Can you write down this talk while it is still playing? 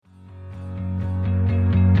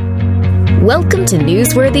Welcome to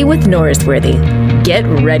Newsworthy with Norsworthy. Get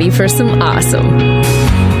ready for some awesome.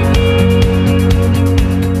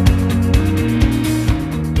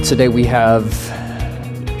 Today we have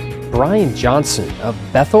Brian Johnson of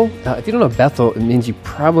Bethel. If you don't know Bethel, it means you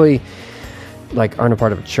probably aren't a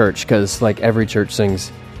part of a church, because every church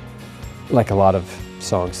sings a lot of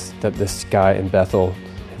songs that this guy in Bethel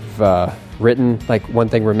have written, like One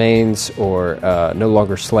Thing Remains or No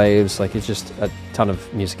Longer Slaves. It's just a ton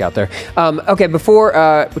of music out there. Okay, before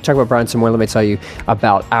we talk about Brian some more, let me tell you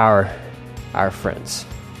about our friends,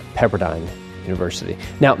 Pepperdine University.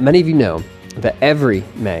 Now, many of you know that every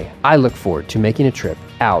May I look forward to making a trip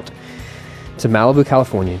out to Malibu,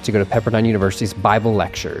 California to go to Pepperdine University's Bible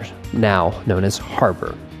Lectures, now known as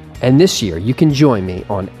Harbor. And this year, you can join me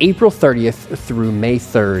on April 30th through May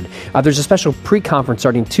 3rd. There's a special pre-conference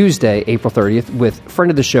starting Tuesday, April 30th, with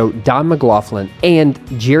friend of the show, Don McLaughlin, and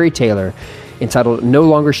Jerry Taylor, entitled No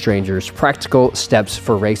Longer Strangers, Practical Steps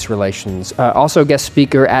for Race Relations. Also, guest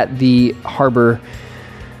speaker at the Harbor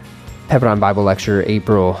Pepperdine Bible Lecture,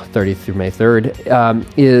 April 30th through May 3rd,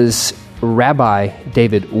 is Rabbi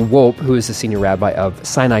David Wolpe, who is the senior rabbi of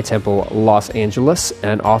Sinai Temple, Los Angeles,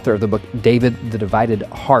 and author of the book David the Divided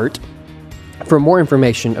Heart. For more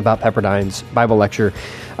information about Pepperdine's Bible Lecture,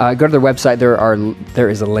 go to their website. There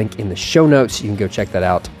is a link in the show notes. You can go check that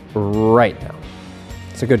out right now.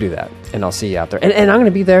 So go do that, and I'll see you out there. And I'm going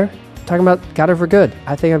to be there talking about God Over Good.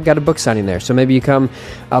 I think I've got a book signing there. So maybe you come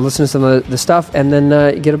listen to some of the stuff and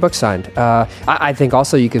then get a book signed. I think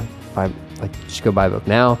also you could just go buy a book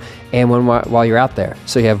now and one while you're out there.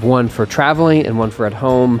 So you have one for traveling and one for at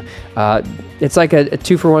home. It's like a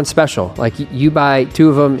 2-for-1 special. You buy 2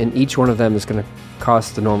 of them, and each one of them is going to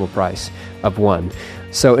cost the normal price of one.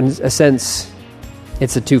 So in a sense,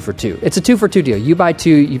 it's a 2-for-2. It's a 2-for-2 deal. You buy 2,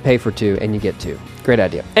 you pay for 2, and you get 2. Great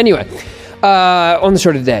idea. Anyway, on the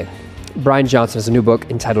show today, Brian Johnson has a new book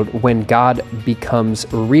entitled When God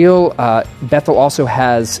Becomes Real. Bethel also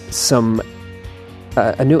has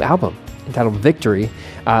a new album entitled Victory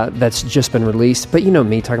that's just been released. But you know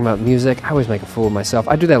me, talking about music, I always make a fool of myself.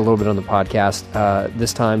 I do that a little bit on the podcast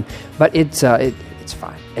this time, but it's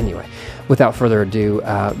fine. Anyway, without further ado,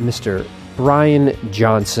 Mr. Brian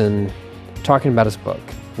Johnson talking about his book,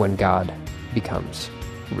 When God Becomes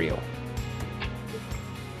Real.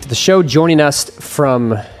 The show, joining us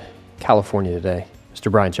from California today, Mr.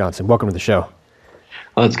 Brian Johnson. Welcome to the show.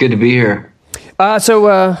 Oh, it's good to be here.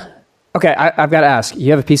 Okay, I've got to ask.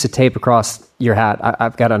 You have a piece of tape across your hat.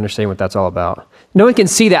 I've got to understand what that's all about. No one can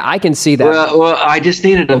see that. I can see that. Well, I just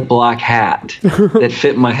needed a black hat that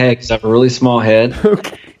fit my head because I have a really small head,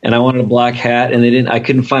 okay. And I wanted a black hat, and I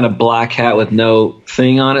couldn't find a black hat with no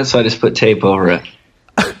thing on it, so I just put tape over it.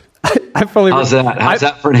 How's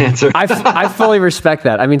that for an answer? I fully respect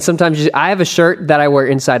that. I mean, sometimes I have a shirt that I wear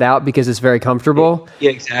inside out because it's very comfortable.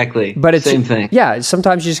 Yeah, exactly. But it's same thing. Yeah,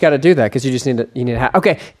 sometimes you just got to do that because you just need a hat.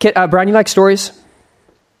 Okay, Brian, you like stories?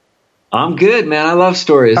 I'm good, man. I love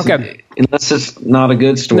stories. Okay, unless it's not a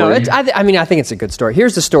good story. No, I think it's a good story.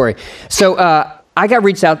 Here's the story. So I got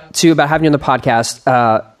reached out to about having you on the podcast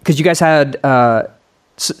because you guys had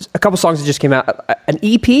a couple songs that just came out. An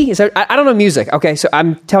EP? Is that, I don't know music. Okay, so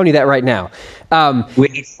I'm telling you that right now. We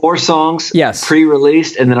had 4 songs, yes,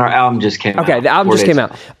 pre-released, and then our album just came out. Okay, the album just came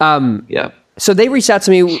out. Yeah. So they reached out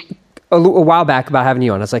to me a while back about having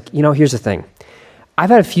you on. I was like, here's the thing. I've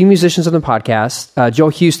had a few musicians on the podcast. Joel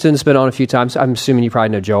Houston's been on a few times. I'm assuming you probably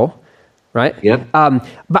know Joel, right? Yep.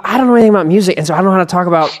 But I don't know anything about music, and so I don't know how to talk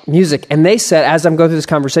about music. And they said, as I'm going through this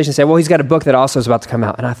conversation, well, he's got a book that also is about to come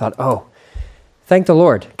out. And I thought, thank the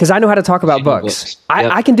Lord, because I know how to talk about books.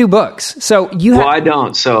 Yep. I can do books. So Well, I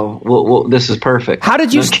don't. So this is perfect. How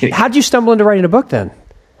did you stumble into writing a book then?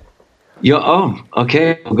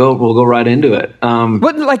 Okay. We'll go right into it.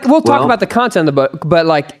 We'll talk about the content of the book,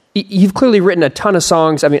 but you've clearly written a ton of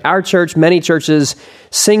songs. I mean, our church, many churches,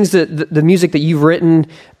 sings the music that you've written.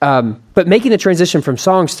 But making the transition from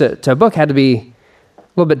songs to a book had to be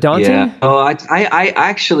a little bit daunting. Yeah. Oh, I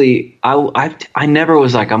actually never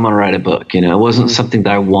was like, I'm going to write a book. It wasn't something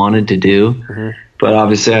that I wanted to do, but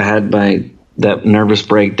obviously I had that nervous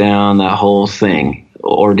breakdown, that whole thing,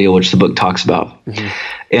 ordeal, which the book talks about.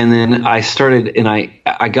 And then I started, and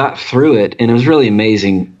I got through it, and it was really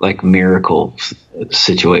amazing, miracle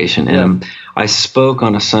situation. And I spoke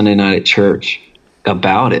on a Sunday night at church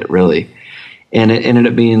about it, really, and it ended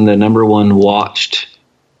up being the number 1 watched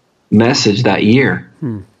message that year.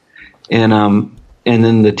 And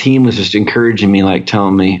then the team was just encouraging me,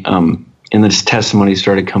 telling me, and this testimony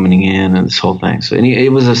started coming in, and this whole thing. So it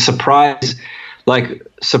was a surprise.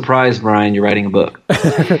 Surprise, Brian, you're writing a book.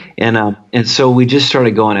 And so we just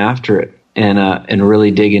started going after it. and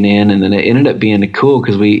really digging in. And then it ended up being cool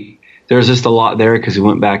because there was just a lot there because we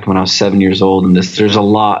went back when I was 7 years old, and there's a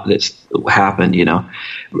lot that's happened,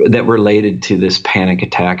 that related to this panic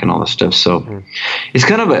attack and all this stuff. So it's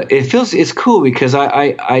kind of it's cool because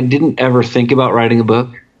I didn't ever think about writing a book,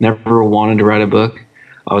 never wanted to write a book.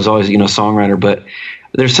 I was always, songwriter, but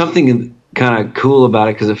there's something kind of cool about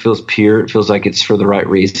it because it feels pure. It feels like it's for the right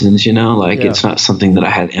reasons, it's not something that I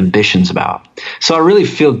had ambitions about. So I really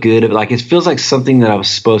feel good. It feels like something that I was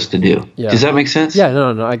supposed to do. Yeah. Does that make sense? Yeah,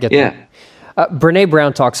 no, I get that. Brene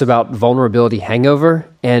Brown talks about vulnerability hangover,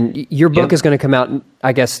 and your book is going to come out,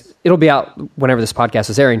 I guess it'll be out whenever this podcast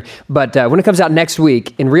is airing, but when it comes out next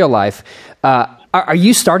week in real life, are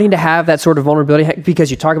you starting to have that sort of vulnerability?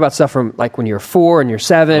 Because you talk about stuff from like when you're 4 and you're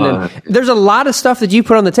 7, and there's a lot of stuff that you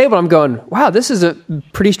put on the table. I'm going, wow, this is a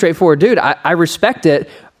pretty straightforward dude. I respect it.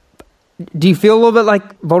 Do you feel a little bit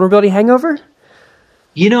like vulnerability hangover?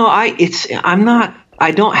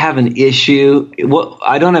 I don't have an issue.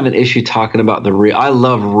 I don't have an issue talking about the real. I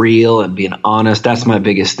love real and being honest. That's my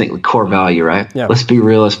biggest thing, core value, right? Yeah. Let's be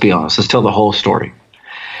real. Let's be honest. Let's tell the whole story.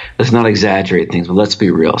 Let's not exaggerate things, but let's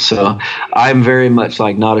be real. So I'm very much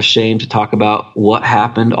not ashamed to talk about what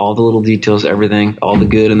happened, all the little details, everything, all the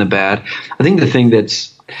good and the bad. I think the thing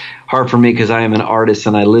that's hard for me because I am an artist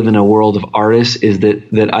and I live in a world of artists is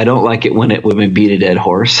that I don't like it when we beat a dead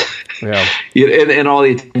horse. Yeah. and all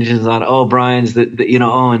the attention's on, Brian's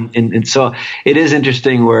and so it is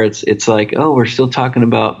interesting where it's like, we're still talking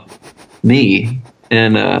about me,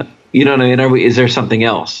 and you know what I mean? Is there something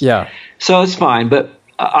else? Yeah. So it's fine, but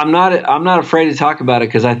I'm not afraid to talk about it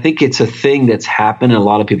because I think it's a thing that's happened and a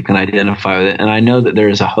lot of people can identify with it, and I know that there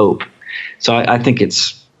is a hope. So I think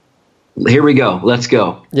it's, here we go, let's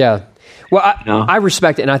go. Yeah. Well, I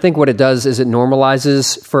respect it, and I think what it does is it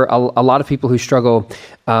normalizes for a lot of people who struggle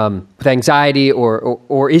with anxiety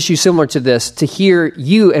or issues similar to this to hear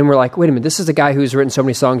you, and we're like, wait a minute, this is the guy who's written so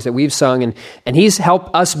many songs that we've sung, and he's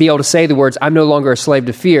helped us be able to say the words, I'm no longer a slave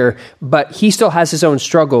to fear, but he still has his own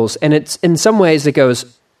struggles, and it's in some ways it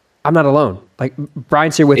goes, I'm not alone. Like,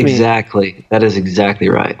 Brian's here with me. Exactly. That is exactly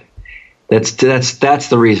right. That's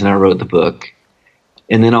the reason I wrote the book.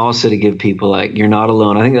 And then also to give people you're not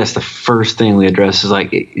alone. I think that's the first thing we address is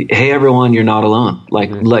hey, everyone, you're not alone.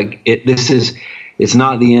 It's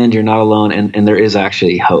not the end. You're not alone. And there is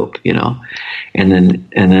actually hope, and then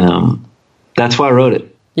that's why I wrote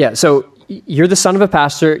it. Yeah. So you're the son of a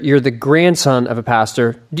pastor. You're the grandson of a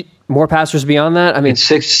pastor. More pastors beyond that? I mean, it's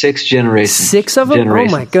six generations. 6 of them? Oh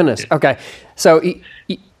my goodness. Okay. So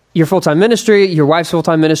your full-time ministry, your wife's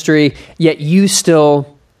full-time ministry, yet you just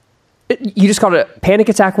called it a panic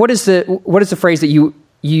attack. What is the phrase that you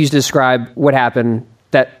use to describe what happened?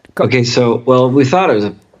 Okay, so we thought it was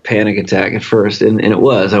a panic attack at first, and it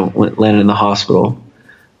was. I landed in the hospital,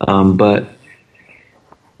 but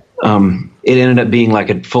it ended up being like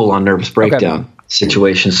a full-on nervous breakdown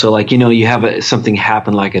situation. So you have something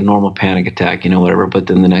happen like a normal panic attack, whatever. But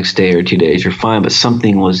then the next day or 2 days you're fine. But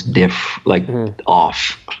something was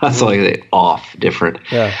off. That's off, different.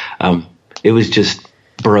 Yeah. It was just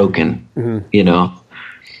broken, And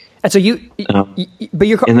so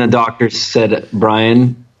and the doctor said,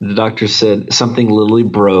 Brian, something literally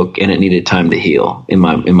broke and it needed time to heal in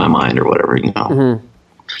my mind or whatever, Mm-hmm.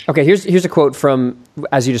 Okay. Here's a quote from,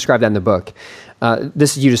 as you described that in the book.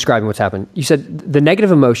 This is you describing what's happened. You said, the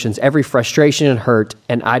negative emotions, every frustration and hurt,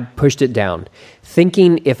 and I'd pushed it down,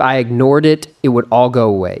 thinking if I ignored it, it would all go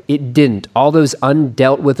away. It didn't. All those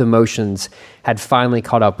undealt with emotions had finally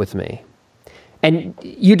caught up with me. And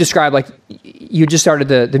you described you just started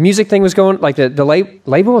the music thing was going, the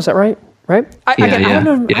label, is that right? Right? I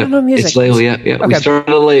don't know music. It's label, yeah. Okay. We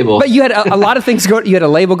started a label. But you had a lot of things going. You had a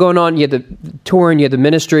label going on, you had the touring, you had the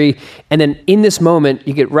ministry, and then in this moment,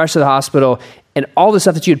 you get rushed to the hospital, and all the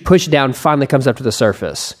stuff that you had pushed down finally comes up to the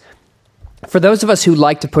surface. For those of us who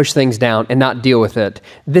like to push things down and not deal with it,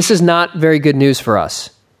 this is not very good news for us.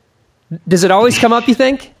 Does it always come up, you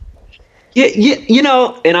think? Yeah,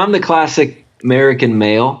 and I'm the classic American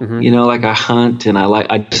male, I hunt and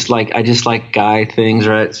I just like guy things,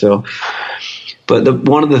 right? So, but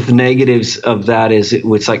one of the negatives of that is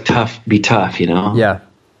it's be tough, Yeah.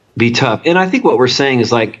 Be tough. And I think what we're saying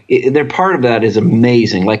is they're part of that is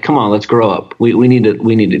amazing. Come on, let's grow up. We need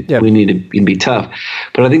to be tough.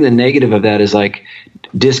 But I think the negative of that is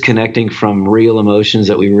disconnecting from real emotions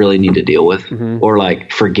that we really need to deal with, or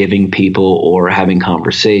forgiving people or having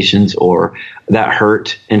conversations or that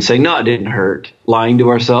hurt and saying, no, it didn't hurt, lying to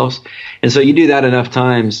ourselves. And so you do that enough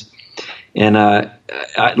times and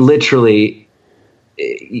literally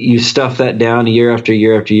you stuff that down year after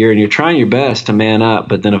year after year, and you're trying your best to man up,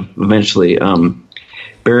 but then eventually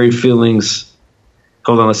buried feelings.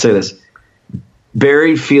 Hold on, let's say this.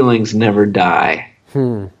 Buried feelings never die.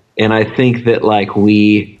 And I think that like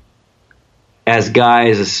we, as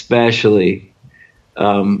guys especially,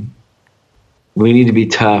 we need to be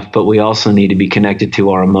tough, but we also need to be connected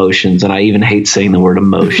to our emotions. And I even hate saying the word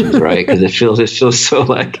emotions, right? Because it feels so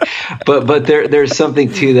like, but there's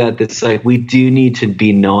something to that that's like, we do need to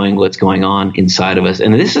be knowing what's going on inside of us.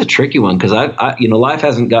 And this is a tricky one because I life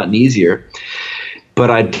hasn't gotten easier, but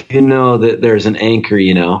I do know that there's an anchor,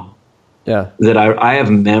 that I have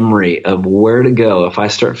memory of where to go. If I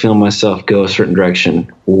start feeling myself go a certain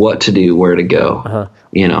direction, what to do, where to go,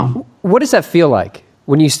 What does that feel like?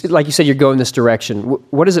 When you, like you said, you're going this direction,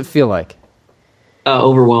 what does it feel like?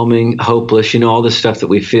 Overwhelming, hopeless, all this stuff that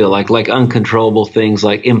we feel like uncontrollable things,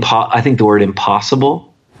 like I think the word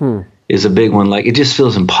impossible is a big one. Like it just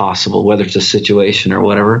feels impossible, whether it's a situation or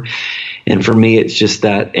whatever. And for me, it's just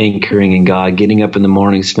that anchoring in God, getting up in the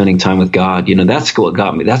morning, spending time with God. That's what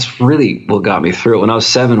got me. That's really what got me through it. When I was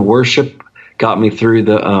 7, worship got me through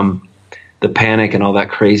the panic and all that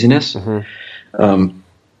craziness.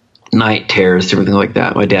 Night terrors, everything like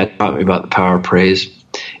that. My dad taught me about the power of praise.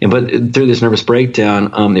 But through this nervous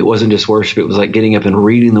breakdown, it wasn't just worship. It was like getting up and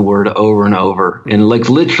reading the word over and over. And like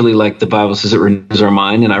literally, like the Bible says, it renews our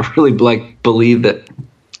mind. And I really believe that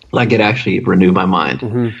it actually renewed my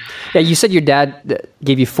mind. Yeah, you said your dad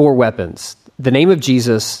gave you 4 weapons: the name of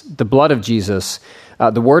Jesus, the blood of Jesus,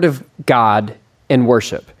 the word of God, and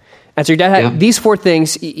worship. And so your dad had these 4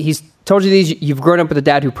 things. He's told you these. You've grown up with a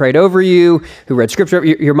dad who prayed over you, who read scripture.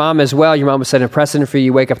 Your mom as well. Your mom was setting a precedent for you.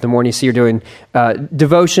 You wake up in the morning, you see her doing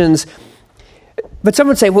devotions. But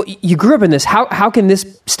someone would say, well, you grew up in this. How can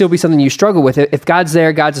this still be something you struggle with? If God's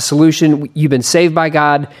there, God's a solution, you've been saved by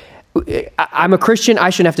God. I'm a Christian. I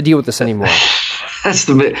shouldn't have to deal with this anymore. That's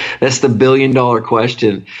the $1 billion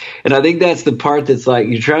question. And I think that's the part that's like,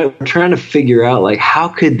 you're trying to figure out, like, how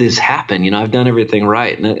could this happen? I've done everything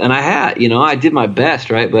right. And I had, I did my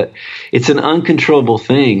best, right? But it's an uncontrollable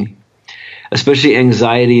thing, especially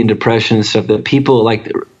anxiety and depression and stuff that people like,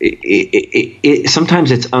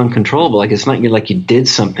 sometimes it's uncontrollable. Like, it's not like you did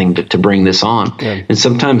something to bring this on. Yeah. And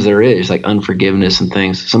sometimes there is like unforgiveness and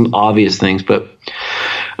things, some obvious things, but,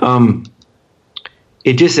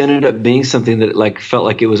 it just ended up being something that like felt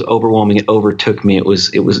like it was overwhelming. It overtook me.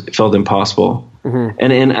 It felt impossible.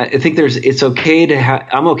 And I think it's okay to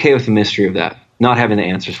I'm okay with the mystery of that, not having the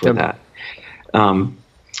answers for that.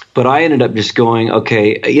 But I ended up just going,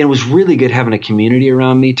 okay, it was really good having a community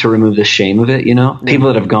around me to remove the shame of it. People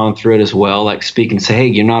that have gone through it as well, like speak and say, hey,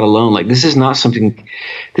 you're not alone. Like, this is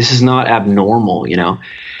not abnormal,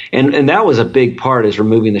 And that was a big part, is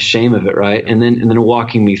removing the shame of it, right? And then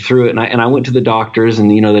walking me through it. And I went to the doctors,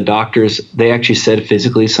 and the doctors, they actually said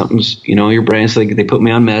physically something's your brain. So they put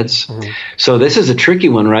me on meds. So this is a tricky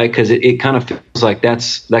one, right? Because it kind of feels like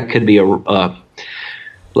that could be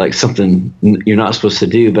like something you're not supposed to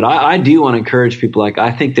do. But I do want to encourage people. Like,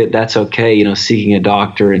 I think that's okay. Seeking a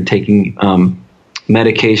doctor and taking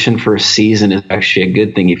medication for a season is actually a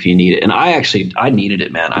good thing if you need it. And I needed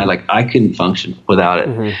it, man. I couldn't function without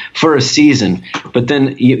it for a season. But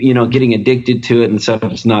then getting addicted to it and stuff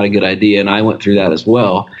is not a good idea. And I went through that as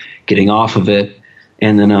well, getting off of it,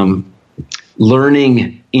 and then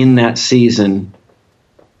learning in that season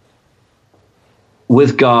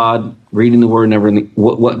with God, reading the Word, and everything,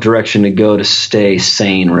 what direction to go to stay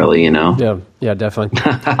sane, really, Yeah, definitely.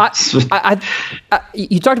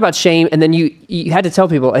 You talked about shame, and then you had to tell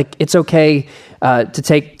people, like, it's okay to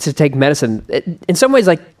take medicine. In some ways,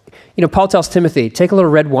 like, Paul tells Timothy, take a little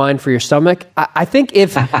red wine for your stomach. I think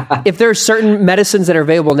if there are certain medicines that are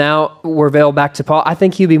available now, were available back to Paul, I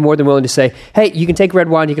think he'd be more than willing to say, hey, you can take red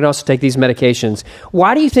wine, you can also take these medications.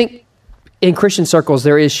 Why do you think in Christian circles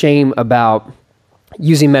there is shame about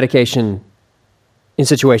using medication in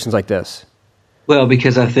situations like this? Well,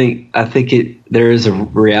 because I think there is a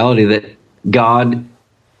reality that God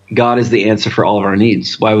is the answer for all of our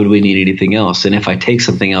needs. Why would we need anything else? And if I take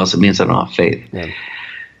something else, it means I don't have faith. Yeah.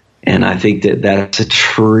 And I think that's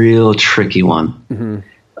a real tricky one.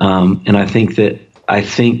 And I think,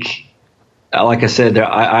 like I said,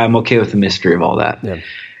 I'm okay with the mystery of all that. Yeah.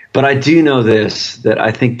 But I do know this, that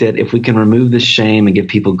I think that if we can remove the shame and give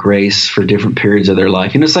people grace for different periods of their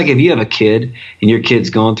life, it's like if you have a kid and your kid's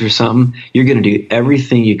going through something, you're going to do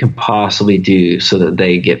everything you can possibly do so that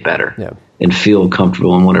they get better and feel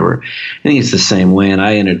comfortable and whatever. I think it's the same way. And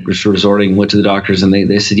I ended up went to the doctors, and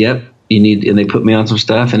they said, yep, you need, and they put me on some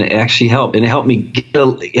stuff, and it actually helped. And it helped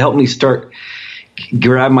me start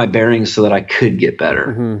grab my bearings so that I could get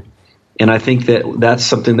better. And I think that that's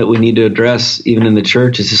something that we need to address even in the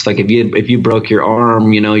church. It's just like if you broke your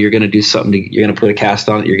arm, you're going to do something. You're going to put a cast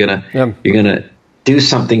on it. You're going to do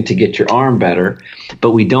something to get your arm better.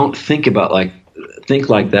 But we don't think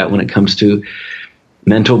like that when it comes to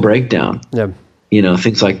mental breakdown. Yeah.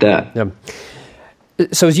 Things like that. Yeah.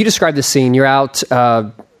 So as you describe the scene, you're out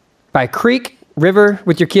by a creek, river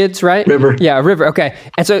with your kids, right? River. Yeah, a river. Okay.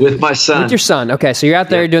 And so with my son. With your son. Okay. So you're out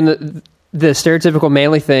there doing the stereotypical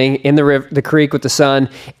manly thing in the river, the creek with the son.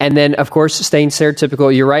 And then, of course, staying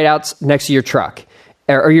stereotypical, you're right out next to your truck.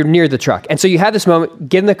 Or you're near the truck. And so you have this moment,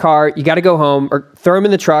 get in the car, you got to go home, or throw him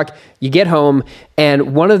in the truck, you get home,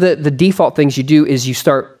 and one of the default things you do is you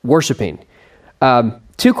start worshiping.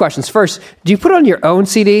 Two questions. First, do you put on your own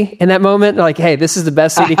CD in that moment? Like, hey, this is the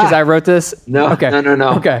best CD because I wrote this? No. Okay.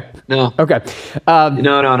 No. Okay. No. Okay.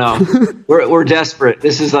 No. We're desperate.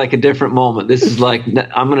 This is like a different moment. This is like,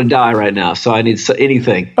 I'm going to die right now, so I need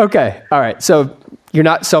anything. Okay. All right. So you're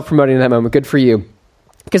not self-promoting in that moment. Good for you.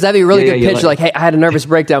 Because that'd be a really good pitch. Like, hey, I had a nervous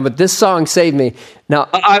breakdown, but this song saved me. Now,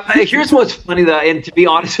 here's what's funny, though, and to be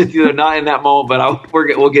honest with you, they're not in that moment, but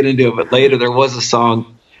we'll get into it. But later, there was a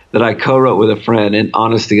song that I co-wrote with a friend, and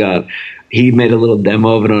honest to God, he made a little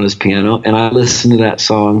demo of it on his piano, and I listened to that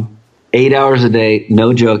song 8 hours a day,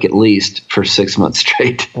 no joke, at least for 6 months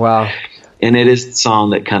straight. Wow. And it is the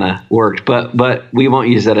song that kind of worked, but we won't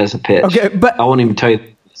use that as a pitch. Okay, but I won't even tell you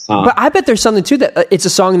the song. But I bet there's something too that it's a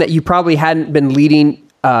song that you probably hadn't been leading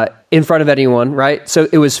in front of anyone, right? So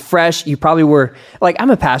it was fresh. You probably were like,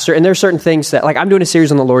 I'm a pastor, and there's certain things that, like, I'm doing a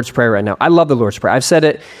series on the Lord's Prayer right now. I love the Lord's Prayer. I've said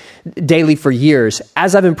it daily for years.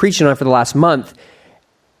 As I've been preaching on it for the last month,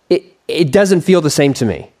 it doesn't feel the same to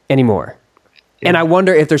me anymore. Yeah. And I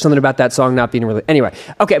wonder if there's something about that song not being really, anyway.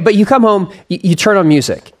 Okay. But you come home, you turn on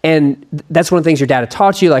music, and that's one of the things your dad had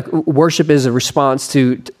taught you, like worship is a response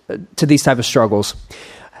to these type of struggles.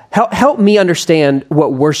 Help me understand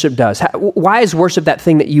what worship does. Why is worship that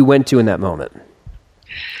thing that you went to in that moment?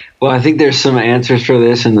 Well, I think there's some answers for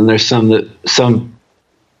this, and then there's some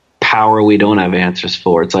power we don't have answers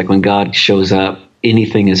for. It's like when God shows up,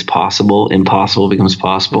 anything is possible. Impossible becomes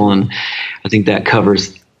possible, and I think that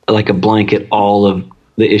covers like a blanket all of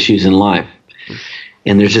the issues in life.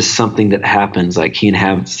 And there's just something that happens, like he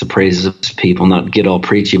inhabits the praises of his people, not get all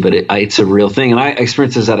preachy, but it's a real thing. And I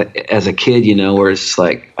experienced this as a kid, where it's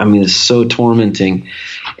like, it's so tormenting.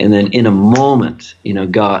 And then in a moment,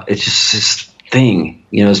 God, it's just this thing,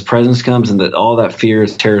 his presence comes, and all that fear,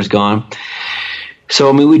 terror is gone.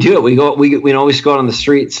 So, we do it. We always go out on the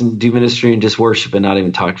streets and do ministry and just worship and not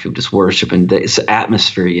even talk to people, just worship. And it's an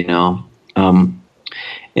atmosphere,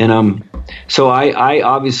 So I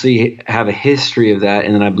obviously have a history of that,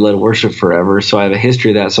 and then I've led worship forever. So I have a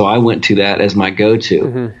history of that. So I went to that as my go-to.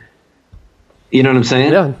 Mm-hmm. You know what I'm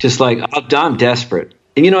saying? Yeah. Just like I'm desperate.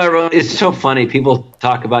 And everyone, it's so funny. People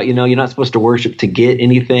talk about, you're not supposed to worship to get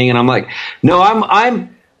anything. And I'm like, no,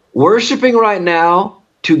 I'm worshiping right now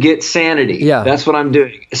to get sanity. Yeah. That's what I'm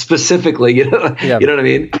doing specifically. Yeah. You know what I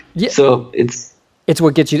mean? Yeah. So it's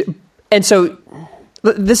what gets you. And so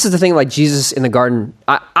this is the thing, like Jesus in the garden.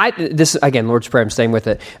 This again, Lord's Prayer. I'm staying with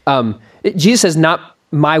it. Jesus says, "Not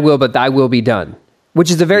my will, but Thy will be done,"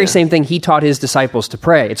 which is the very same thing He taught His disciples to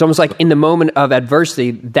pray. It's almost like in the moment of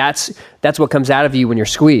adversity, that's what comes out of you when you're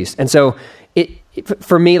squeezed. And so,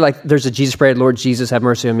 for me, like there's a Jesus prayer: "Lord Jesus, have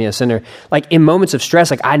mercy on me, a sinner." Like in moments of stress,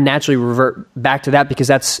 like I naturally revert back to that because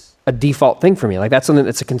that's a default thing for me. Like that's something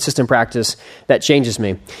that's a consistent practice that changes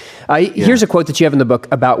me. Here's a quote that you have in the book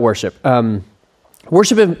about worship.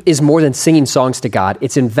 Worship is more than singing songs to God.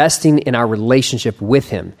 It's investing in our relationship with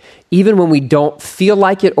Him, even when we don't feel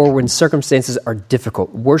like it or when circumstances are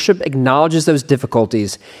difficult. Worship acknowledges those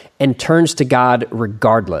difficulties and turns to God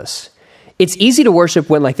regardless. It's easy to worship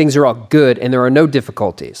when like things are all good and there are no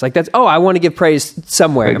difficulties. Like that's, I want to give praise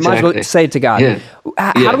somewhere. Exactly. I might as well say it to God. Yeah.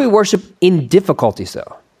 How do we worship in difficulties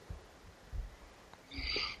though?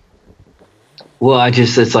 Well,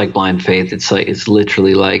 it's like blind faith. It's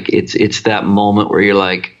literally like, it's that moment where you're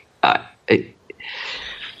like,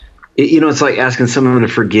 it's like asking someone to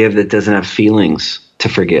forgive that doesn't have feelings to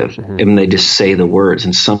forgive. Mm-hmm. And they just say the words,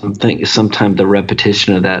 and sometimes the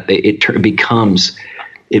repetition of that, it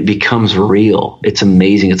becomes real. It's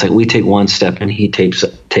amazing. It's like we take one step and He takes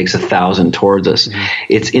 1,000 towards us. Mm-hmm.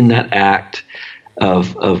 It's in that act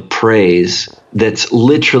of praise that's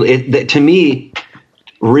literally, that to me,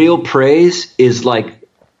 real praise is like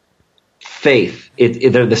faith.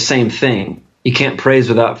 They're the same thing. You can't praise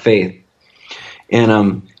without faith.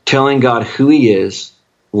 And telling God who He is,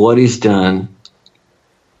 what He's done,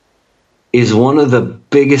 is one of the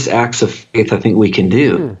biggest acts of faith I think we can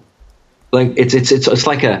do. Like it's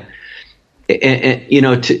like and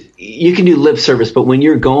you can do lip service, but when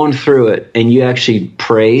you're going through it and you actually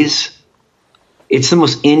praise, it's the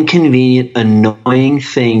most inconvenient, annoying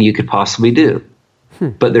thing you could possibly do.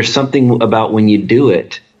 But there's something about when you do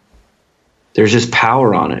it, there's just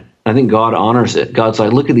power on it. I think God honors it. God's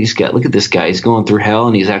like, look at these guys. Look at this guy. He's going through hell,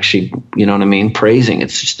 and he's actually, praising.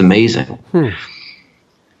 It's just amazing.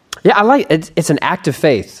 Yeah, I like it. It's an act of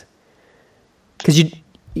faith, because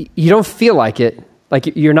you don't feel like it.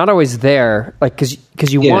 Like, you're not always there, like,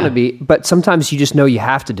 because you want to be, but sometimes you just know you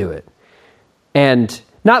have to do it. And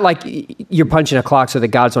not like you're punching a clock so that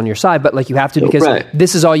God's on your side, but like you have to, because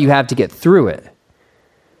this is all you have to get through it.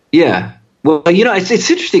 Yeah. Well, it's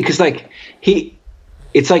interesting, because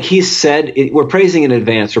it's like he said, we're praising in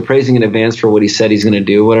advance. We're praising in advance for what he said he's going to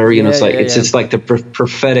do, whatever. It's like the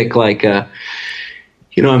prophetic, like,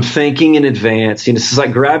 I'm thanking in advance. This is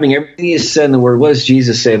like grabbing everything he said in the word. What does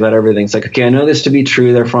Jesus say about everything? It's like, okay, I know this to be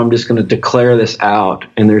true, therefore I'm just going to declare this out.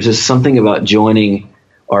 And there's just something about joining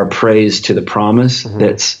our praise to the promise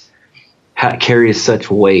that's carries such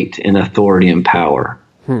weight and authority and power.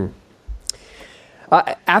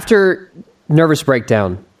 After Nervous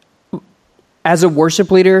Breakdown, as a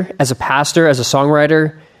worship leader, as a pastor, as a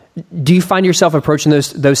songwriter, do you find yourself approaching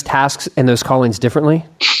those tasks and those callings differently?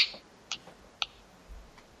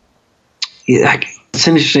 Yeah, it's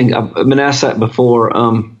interesting. I've been asked that before.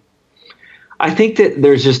 I think that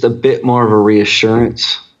there's just a bit more of a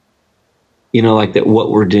reassurance, like that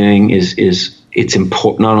what we're doing is it's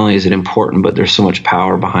important. Not only is it important, but there's so much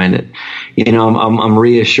power behind it. I'm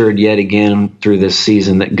reassured yet again through this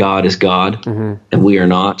season that God is God and we are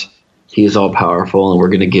not. He is all powerful, and we're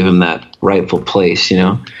going to give him that rightful place,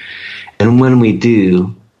 And when we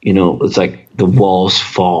do, it's like the walls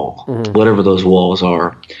fall, whatever those walls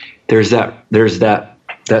are. There's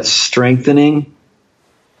that strengthening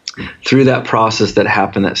through that process that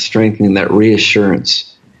happened, that strengthening, that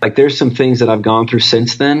reassurance. Like, there's some things that I've gone through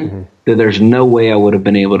since then that there's no way I would have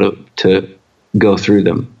been able to go through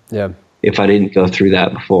them if I didn't go through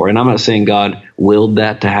that before. And I'm not saying God willed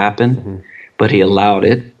that to happen, but he allowed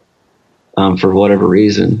it for whatever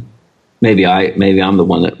reason. Maybe I'm the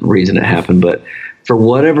one that reason it happened, but for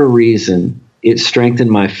whatever reason, it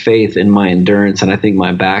strengthened my faith and my endurance, and I think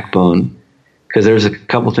my backbone, because there's a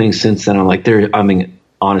couple things since then I'm like,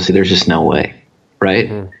 honestly, there's just no way,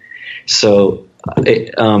 right? So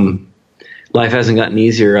life hasn't gotten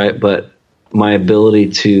easier, right? But my ability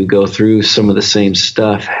to go through some of the same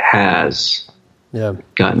stuff has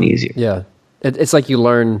gotten easier. Yeah. It's like you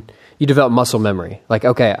develop muscle memory. Like,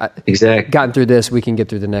 okay, exactly. Gotten through this, we can get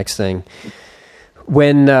through the next thing.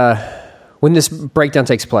 When this breakdown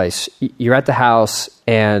takes place, you're at the house,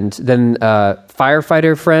 and then a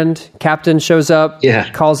firefighter friend, captain, shows up,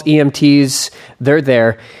 calls EMTs, they're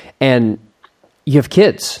there, and you have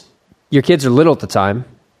kids. Your kids are little at the time,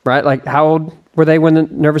 right? Like, how old were they when the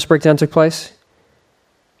nervous breakdown took place?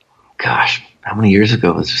 Gosh, how many years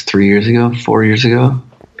ago? Was this 3 years ago, 4 years ago?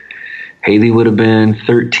 Haley would have been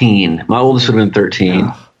 13. My oldest would have been 13.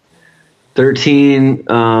 Oh. 13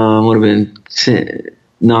 would have been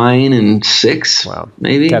 9 and 6,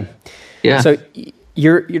 maybe. Okay. Yeah. So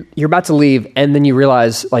you're about to leave, and then you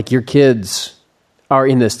realize, like, your kids are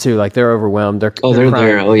in this too. Like, they're overwhelmed. They're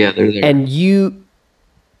there. Oh yeah, they're there. And you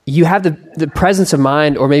have the presence of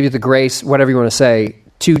mind, or maybe the grace, whatever you want to say,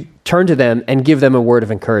 to turn to them and give them a word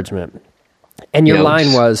of encouragement. And your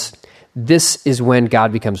line was, "This is when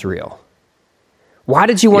God becomes real." Why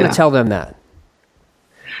did you want to tell them that?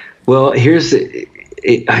 Well,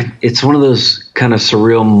 it's one of those kind of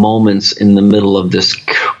surreal moments in the middle of this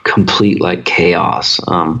complete like chaos.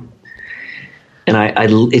 And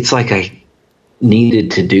it's like I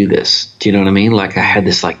needed to do this. Do you know what I mean? Like, I had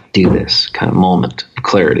this like do this kind of moment of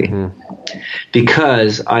clarity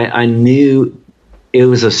because I knew it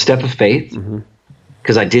was a step of faith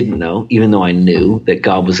because I didn't know, even though I knew that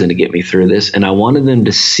God was going to get me through this. And I wanted them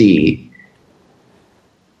to see,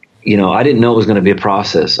 I didn't know it was going to be a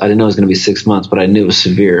process. I didn't know it was going to be 6 months, but I knew it was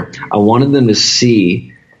severe. I wanted them to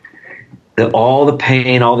see that all the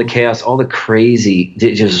pain, all the chaos, all the crazy,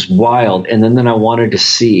 just wild. And then I wanted to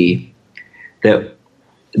see that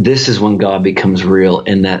this is when God becomes real,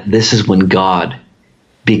 and that this is when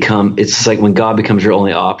it's like when God becomes your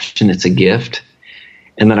only option, it's a gift.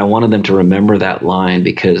 And then I wanted them to remember that line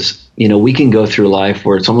because, we can go through life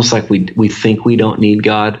where it's almost like we think we don't need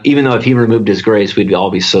God, even though if he removed his grace, we'd all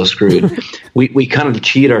be so screwed. we kind of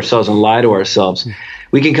cheat ourselves and lie to ourselves.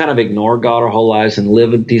 We can kind of ignore God our whole lives and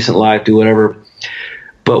live a decent life, do whatever.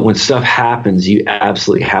 But when stuff happens, you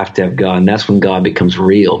absolutely have to have God, and that's when God becomes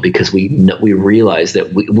real, because we realize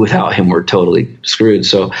that without Him we're totally screwed.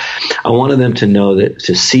 So I wanted them to know that,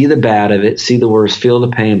 to see the bad of it, see the worst, feel the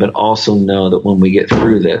pain, but also know that when we get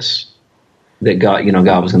through this, that God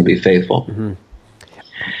was going to be faithful. Mm-hmm.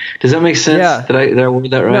 Does that make sense? Yeah. Did I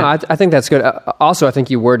word that right? No, I think that's good. Also, I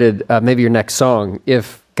think you worded maybe your next song,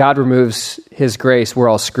 if God removes His grace, we're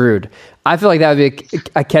all screwed. I feel like that would be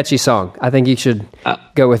a catchy song. I think you should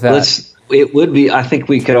go with that. It would be. I think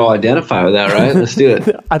we could all identify with that, right? Let's do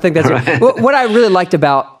it. I think that's right. What I really liked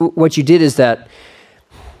about what you did is that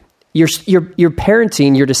you're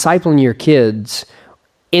parenting, you're discipling your kids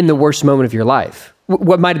in the worst moment of your life.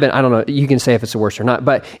 What might have been, I don't know, you can say if it's the worst or not,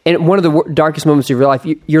 but in one of the darkest moments of your life,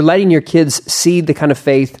 you're letting your kids see the kind of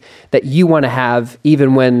faith that you want to have,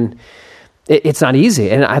 even when it's not easy.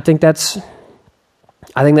 And I think that's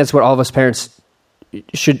what all of us parents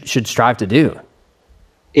should strive to do.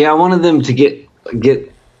 Yeah, I wanted them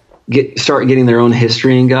to start getting their own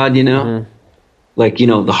history in God, Mm-hmm. Like,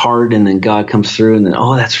 the hard, and then God comes through, and then,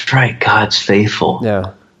 oh, that's right, God's faithful.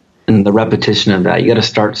 Yeah. And the repetition of that, you got to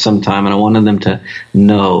start sometime. And I wanted them to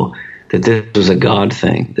know that this was a God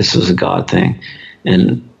thing. This was a God thing.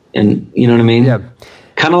 And you know what I mean? Yeah.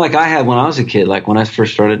 Kind of like I had when I was a kid, like when I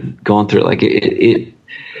first started going through it, like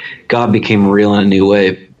God became real in a new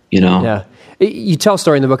way, Yeah. You tell a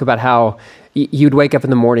story in the book about how you'd wake up in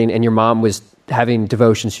the morning and your mom was having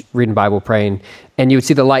devotions, reading Bible, praying, and you would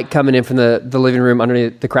see the light coming in from the living room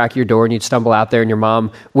underneath the crack of your door, and you'd stumble out there, and your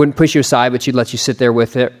mom wouldn't push you aside, but she'd let you sit there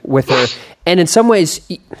with her. And in some ways,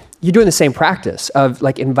 you're doing the same practice of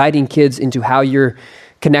like inviting kids into how you're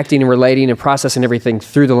connecting and relating and processing everything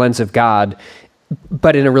through the lens of God,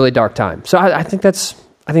 but in a really dark time. So I think that's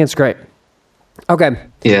great. Okay.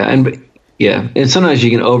 Yeah. And sometimes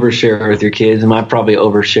you can overshare with your kids, and I probably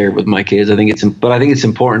overshared with my kids. I think it's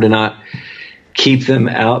important to not keep them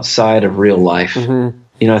outside of real life.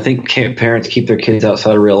 Mm-hmm. I think parents keep their kids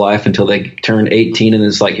outside of real life until they turn 18, and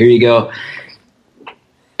it's like, here you go.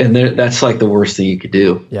 And that's like the worst thing you could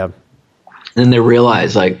do. Yeah. And then they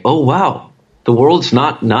realize, like, oh, wow, the world's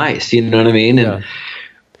not nice. You know what I mean? And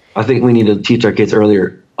I think we need to teach our kids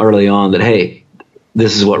early on that, hey,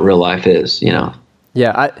 this is what real life is, Yeah,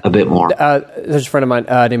 a bit more. There's a friend of mine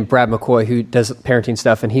named Brad McCoy who does parenting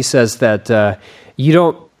stuff, and he says that you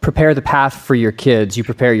don't prepare the path for your kids, you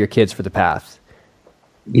prepare your kids for the path.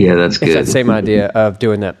 Yeah, that's good. It's that same idea of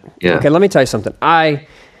doing that. Yeah. Okay, let me tell you something. I'm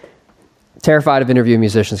terrified of interviewing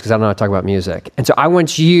musicians because I don't know how to talk about music. And so I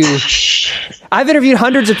want you... I've interviewed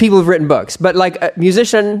hundreds of people who've written books, but like a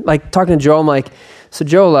musician, like talking to Joel, I'm like, so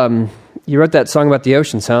Joel, you wrote that song about the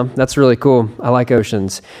oceans, huh? That's really cool. I like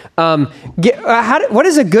oceans. What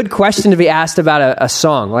is a good question to be asked about a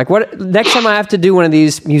song? Like, what next time I have to do one of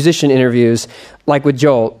these musician interviews, like with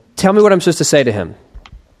Joel, tell me what I'm supposed to say to him.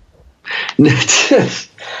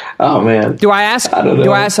 Oh man. Do I ask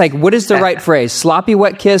like, what is the right phrase? Sloppy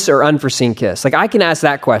wet kiss or unforeseen kiss? Like, I can ask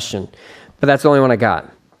that question, but that's the only one I got.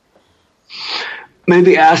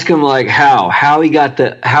 Maybe ask him like how he got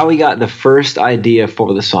the first idea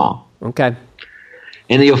for the song. Okay.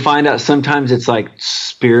 And you'll find out sometimes it's like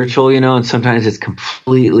spiritual, and sometimes it's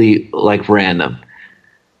completely like random.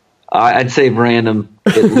 I'd say random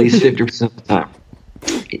at least 50% of the time.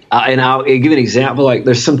 And I'll give an example. Like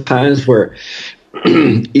there's some times where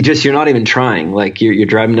you're not even trying. Like you're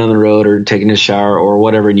driving down the road or taking a shower or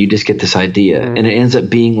whatever, and you just get this idea, and it ends up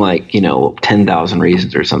being like 10,000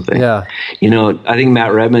 reasons or something. Yeah. I think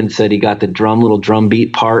Matt Redman said he got the little drum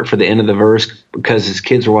beat part for the end of the verse because his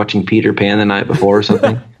kids were watching Peter Pan the night before or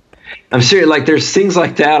something. I'm serious. Like there's things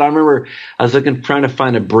like that. I remember I was trying to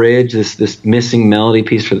find a bridge, this missing melody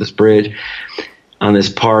piece for this bridge on this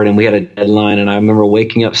part, and we had a deadline, and I remember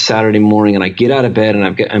waking up Saturday morning, and I get out of bed, and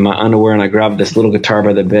I've got in my underwear, and I grab this little guitar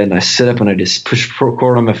by the bed, and I sit up, and I just push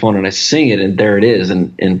record on my phone, and I sing it, and there it is,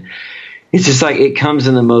 and it's just like it comes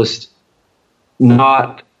in the most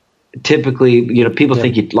not typically, people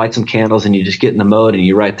think you light some candles, and you just get in the mode, and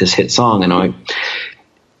you write this hit song, and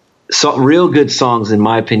so real good songs, in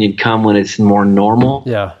my opinion, come when it's more normal.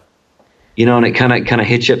 Yeah. And it kind of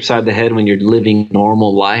hits you upside the head when you're living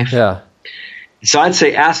normal life. Yeah. So I'd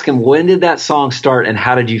say ask him, when did that song start and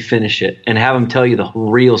how did you finish it? And have him tell you the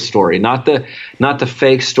real story, not the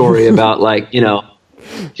fake story about like, you know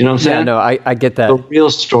what I'm saying? Yeah, no, I get that. The real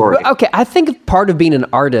story. Okay, I think part of being an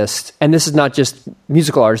artist, and this is not just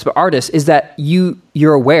musical artists, but artists, is that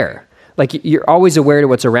you're aware. Like, you're always aware to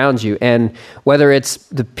what's around you. And whether it's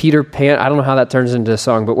the Peter Pan, I don't know how that turns into a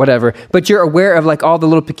song, but whatever. But you're aware of, like, all the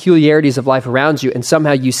little peculiarities of life around you, and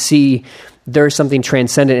somehow you see there's something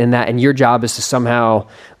transcendent in that, and your job is to somehow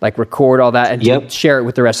like record all that and to share it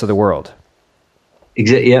with the rest of the world.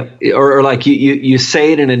 Yep. Or like you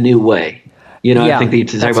say it in a new way. I think that you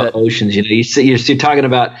talk about oceans.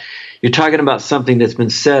 You're talking about something that's been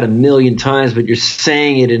said a million times, but you're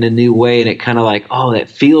saying it in a new way, and it kind of like, oh, that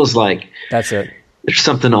feels like that's it. There's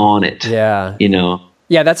something on it. Yeah.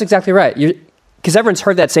 Yeah, that's exactly right. Because everyone's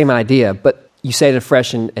heard that same idea, but you say it in a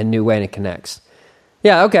fresh and new way, and it connects.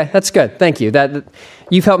 Yeah. Okay. That's good. Thank you. That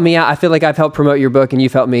you've helped me out. I feel like I've helped promote your book, and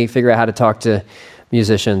you've helped me figure out how to talk to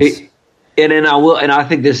musicians. And I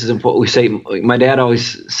think this is important. We say, my dad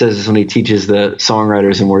always says this when he teaches the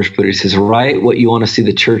songwriters and worship leaders. He says, write what you want to see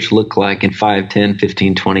the church look like in 5, 10,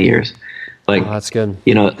 15, 20 years. Like, that's good.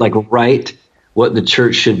 Like write what the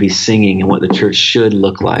church should be singing and what the church should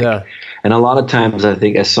look like. Yeah. And a lot of times I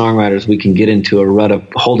think as songwriters, we can get into a rut of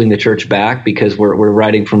holding the church back because we're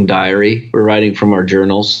writing from diary. We're writing from our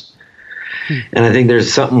journals. And I think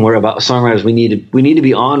there's something where about songwriters, we need to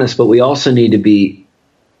be honest, but we also need to be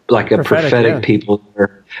like a prophetic people who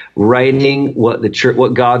are writing what the church,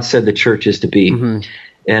 what God said the church is to be,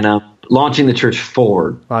 and launching the church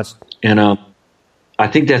forward. And I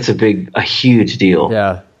think that's a huge deal.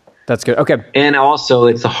 Yeah, that's good. Okay. And also,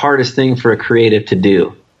 it's the hardest thing for a creative to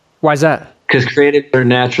do. Why is that? Because creatives are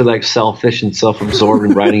naturally like selfish and self-absorbed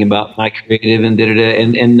and writing about my creative and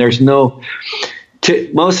and there's most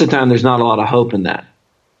of the time there's not a lot of hope in that.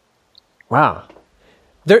 Wow.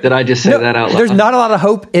 Did I just say that out loud? There's not a lot of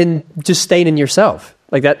hope in just staying in yourself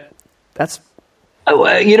like that. That's you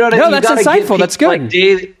know what I mean? No, that's insightful. That's good. Like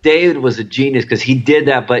David was a genius because he did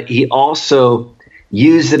that, but he also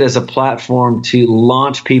used it as a platform to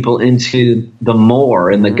launch people into the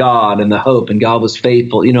more and the God and the hope, and God was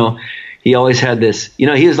faithful. He always had this. He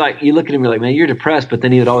was like, you look at him, you're like, man, you're depressed, but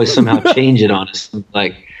then he would always somehow change it on us,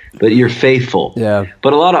 like, but you're faithful. Yeah.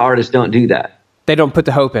 But a lot of artists don't do that. They don't put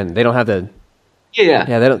the hope in. They don't have the.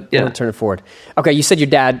 Yeah, they don't turn it forward. Okay, you said your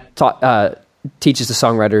dad teaches the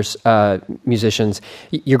songwriters, musicians.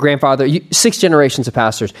 Your grandfather, 6 generations of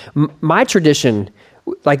pastors. My tradition,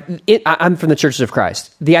 I'm from the Churches of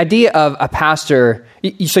Christ. The idea of a pastor.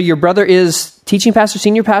 So your brother is teaching pastor,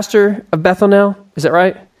 senior pastor of Bethel now. Is that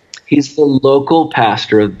right? He's the local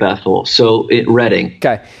pastor of Bethel, so in Redding.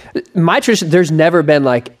 Okay, my tradition. There's never been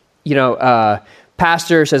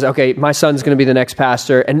pastor says, okay, my son's going to be the next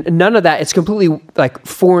pastor, and none of that. It's completely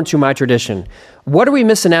foreign to my tradition. What are we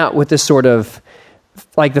missing out with this sort of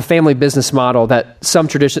the family business model that some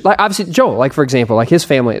tradition, obviously Joel, for example, his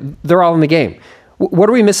family, they're all in the game. What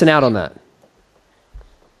are we missing out on that?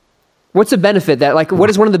 What's the benefit that what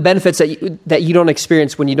is one of the benefits that you don't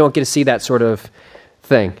experience when you don't get to see that sort of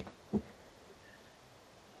thing?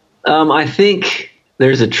 I think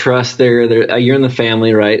there's a trust there. You're in the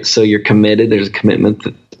family, right? So you're committed. There's a commitment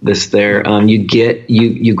that's there.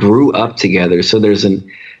 You grew up together. So there's a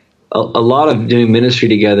lot of doing ministry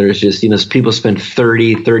together is just, people spend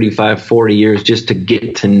 30, 35, 40 years just to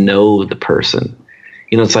get to know the person.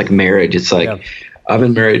 It's like marriage. It's like, I've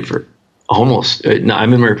been married for I've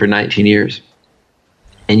been married for 19 years.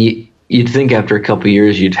 And you'd think after a couple of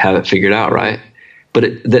years, you'd have it figured out, right?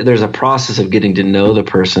 But there's a process of getting to know the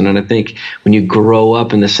person. And I think when you grow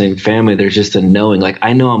up in the same family, there's just a knowing,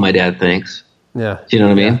 I know how my dad thinks. Yeah. Do you know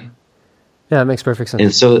what I mean? Yeah, it makes perfect sense.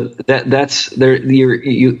 And so that's there.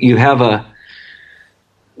 You have a,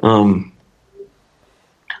 I'm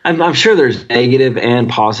sure there's negative and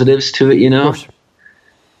positives to it, Of course.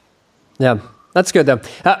 Yeah, that's good though.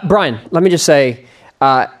 Brian, let me just say,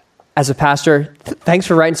 as a pastor, thanks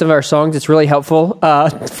for writing some of our songs. It's really helpful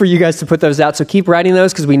for you guys to put those out. So keep writing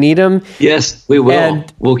those because we need them. Yes, we will.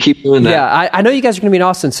 And we'll keep doing that. Yeah, I know you guys are going to be in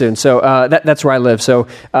Austin soon. So that's where I live. So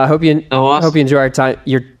I hope you enjoy our time,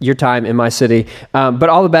 your time in my city. But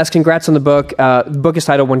all the best. Congrats on the book. The book is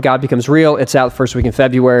titled When God Becomes Real. It's out the first week in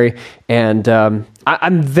February. And I'm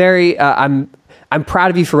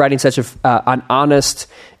proud of you for writing such an honest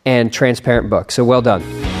and transparent book. So well done.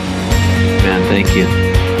 Man, thank you.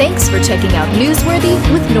 Thanks for checking out Newsworthy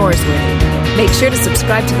with Norsworthy. Make sure to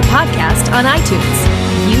subscribe to the podcast on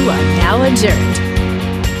iTunes. You are now adjourned.